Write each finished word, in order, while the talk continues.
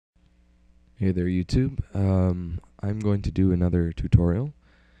Hey there, YouTube. I'm going to do another tutorial.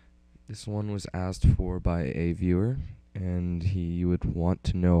 This one was asked for by a viewer, and he would want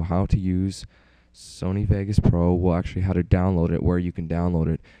to know how to use Sony Vegas Pro. Well, actually, how to download it, where you can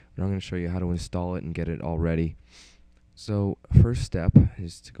download it. But I'm going to show you how to install it and get it all ready. So, first step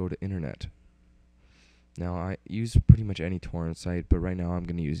is to go to Internet. Now, I use pretty much any torrent site, but right now I'm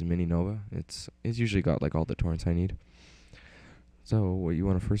going to use Mininova. It's usually got like all the torrents I need. So, what you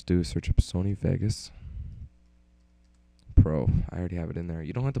want to first do is search up Sony Vegas Pro. I already have it in there.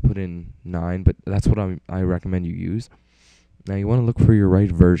 You don't have to put in 9, but that's what I recommend you use. Now you want to look for your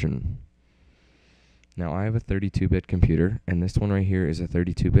right version. Now I have a 32-bit computer, and this one right here is a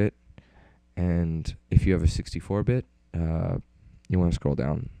 32-bit. And if you have a 64-bit, you want to scroll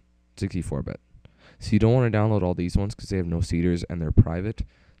down, 64-bit. So you don't want to download all these ones because they have no seeders and they're private.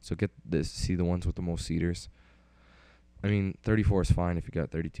 So get this, see the ones with the most seeders. I mean, 34 is fine if you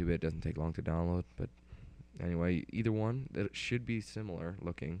got 32-bit. It doesn't take long to download, but anyway, either one, that should be similar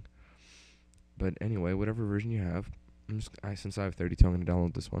looking. But anyway, whatever version you have, since I have 32, I'm going to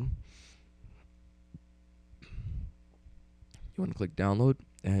download this one. You want to click download,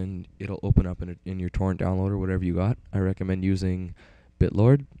 and it'll open up in your torrent downloader, whatever you got. I recommend using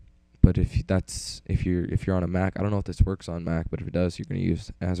BitLord, but if you're on a Mac, I don't know if this works on Mac, but if it does, you're going to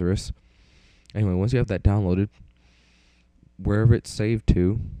use Azarus. Anyway, once you have that downloaded, wherever it's saved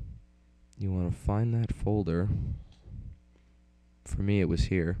to, you want to find that folder. For me, it was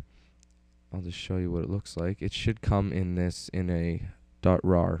here. I'll just show you what it looks like. It should come in a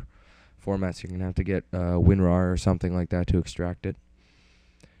 .rar format, so you're gonna have to get WinRAR or something like that to extract it.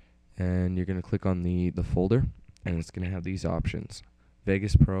 And you're gonna click on the folder, and it's gonna have these options: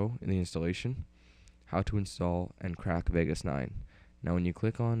 Vegas Pro in the installation, how to install and crack Vegas 9. Now, when you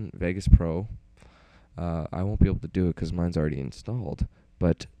click on Vegas Pro, I won't be able to do it because mine's already installed.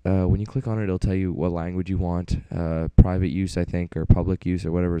 But when you click on it, it'll tell you what language you want, private use, I think, or public use,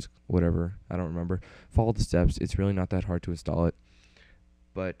 or whatever. I don't remember. Follow the steps. It's really not that hard to install it.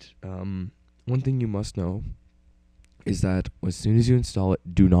 But one thing you must know is that as soon as you install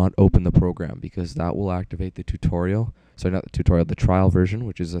it, do not open the program, because that will activate the tutorial. Sorry, not the tutorial, the trial version,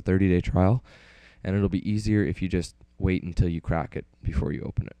 which is a 30-day trial. And it'll be easier if you just wait until you crack it before you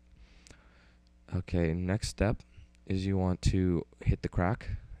open it. Okay, next step is you want to hit the crack,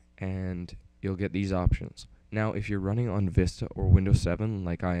 and you'll get these options. Now, if you're running on Vista or Windows 7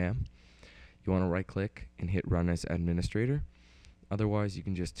 like I am, you want to right click and hit run as administrator. Otherwise, you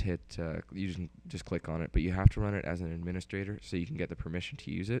can just hit just click on it, but you have to run it as an administrator so you can get the permission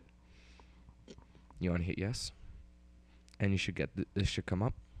to use it. You want to hit yes, and you should get this should come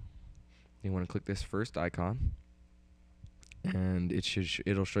up. You want to click this first icon, and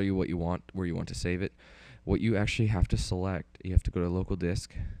it'll show you what you want, where you want to save it. What you actually have to select, you have to go to local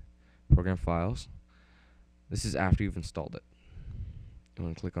disk, program files. This is after you've installed it. You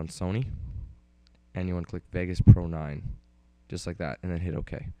want to click on Sony, and you want to click Vegas Pro 9, just like that, and then hit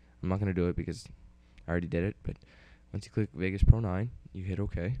OK. I'm not going to do it because I already did it, but once you click Vegas Pro 9, you hit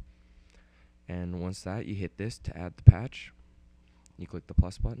OK. And once that, you hit this to add the patch. You click the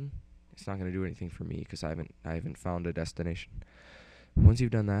plus button. It's not going to do anything for me because I haven't found a destination. Once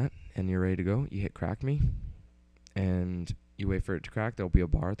you've done that and you're ready to go, you hit crack me, and you wait for it to crack. There'll be a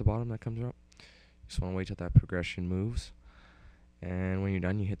bar at the bottom that comes up. Just want to wait till that progression moves. And when you're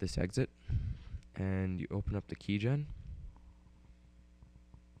done, you hit this exit, and you open up the keygen.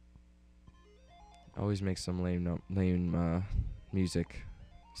 Always make some lame music.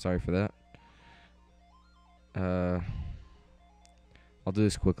 Sorry for that. I'll do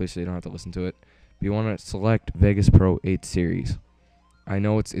this quickly so you don't have to listen to it. But you want to select Vegas Pro 8 series. I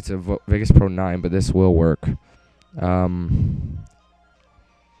know it's a Vegas Pro 9, but this will work. You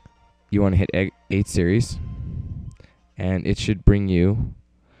want to hit 8 series, and it should bring you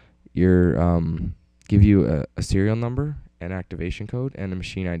give you a serial number, an activation code, and a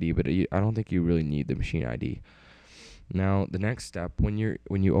machine ID. But I don't think you really need the machine ID. Now, the next step, when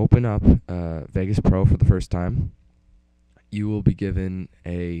you open up Vegas Pro for the first time, you will be given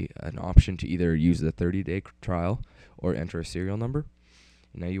an option to either use the 30-day trial or enter a serial number.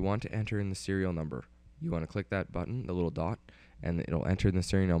 Now, you want to enter in the serial number. You want to click that button, the little dot, and it'll enter in the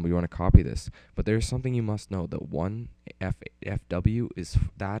serial number. You want to copy this. But there's something you must know. That one FW is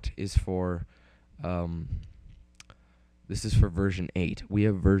for this is for version 8. We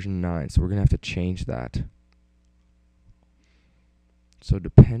have version 9, so we're going to have to change that. So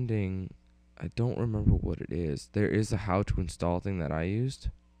depending, I don't remember what it is. There is a how to install thing that I used.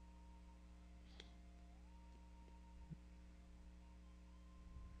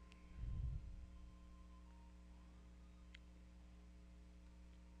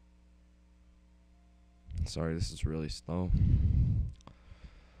 Sorry, this is really slow.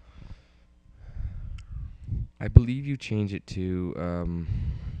 I believe you change it to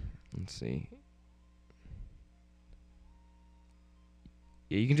let's see.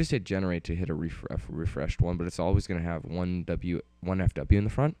 Yeah, you can just hit generate to hit a refreshed one, but it's always going to have one FW in the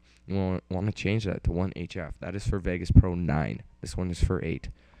front. You want to change that to 1 HF. That is for Vegas Pro 9. This one is for 8.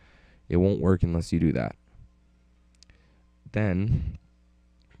 It won't work unless you do that. Then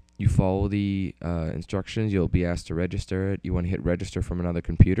you follow the instructions. You'll be asked to register it. You want to hit register from another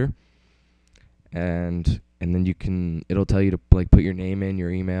computer, and then it'll tell you to like put your name in,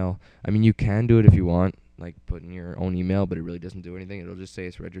 your email. I mean, you can do it if you want, like put in your own email, but it really doesn't do anything. It'll just say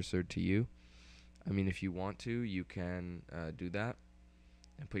it's registered to you. I mean, if you want to, you can do that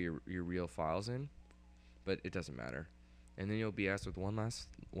and put your real files in, but it doesn't matter. And then you'll be asked with one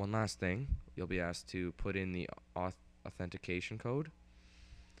last thing. You'll be asked to put in the authentication code.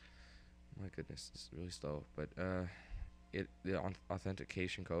 My goodness, this is really slow, but the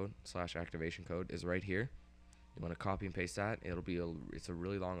authentication code / activation code is right here. You want to copy and paste that. It's a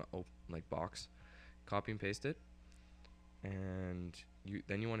really long like box. Copy and paste it, and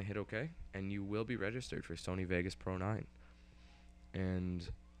then you want to hit OK, and you will be registered for Sony Vegas Pro 9. And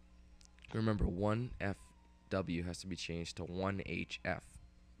remember, 1 FW has to be changed to 1 HF,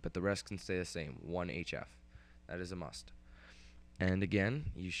 but the rest can stay the same. 1 HF. That is a must. And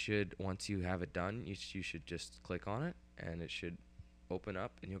again, once you have it done, you should just click on it, and it should open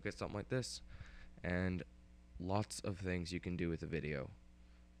up, and you'll get something like this. And lots of things you can do with the video.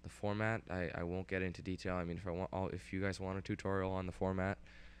 The format, I won't get into detail. I mean, if you guys want a tutorial on the format,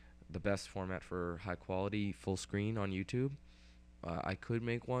 the best format for high quality full screen on YouTube, I could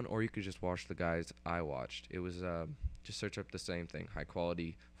make one, or you could just watch the guys I watched. It was just search up the same thing, high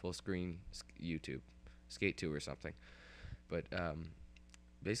quality full screen YouTube, Skate 2 or something. But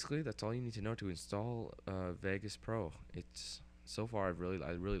basically, that's all you need to know to install Vegas Pro. It's so far I really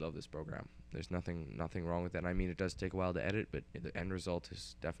love this program. There's nothing wrong with it. I mean, it does take a while to edit, but the end result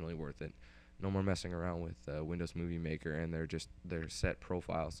is definitely worth it. No more messing around with Windows Movie Maker and their set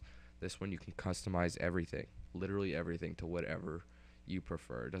profiles. This one you can customize everything, literally everything, to whatever you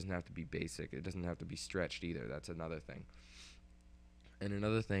prefer. It doesn't have to be basic. It doesn't have to be stretched either. That's another thing. And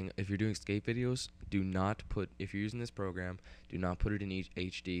another thing, if you're doing skate videos, if you're using this program, do not put it in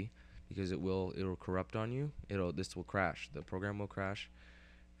HD, because it'll corrupt on you. This will crash. The program will crash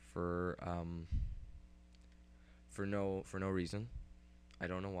for no reason. I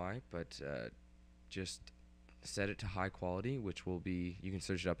don't know why, but just set it to high quality, which will be, you can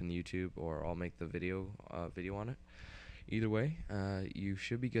search it up in the YouTube, or I'll make the video on it. Either way, you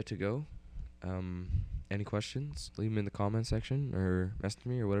should be good to go. Any questions, leave them in the comment section or message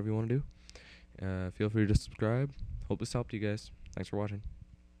me or whatever you want to do. Feel free to subscribe. Hope this helped you guys. Thanks for watching.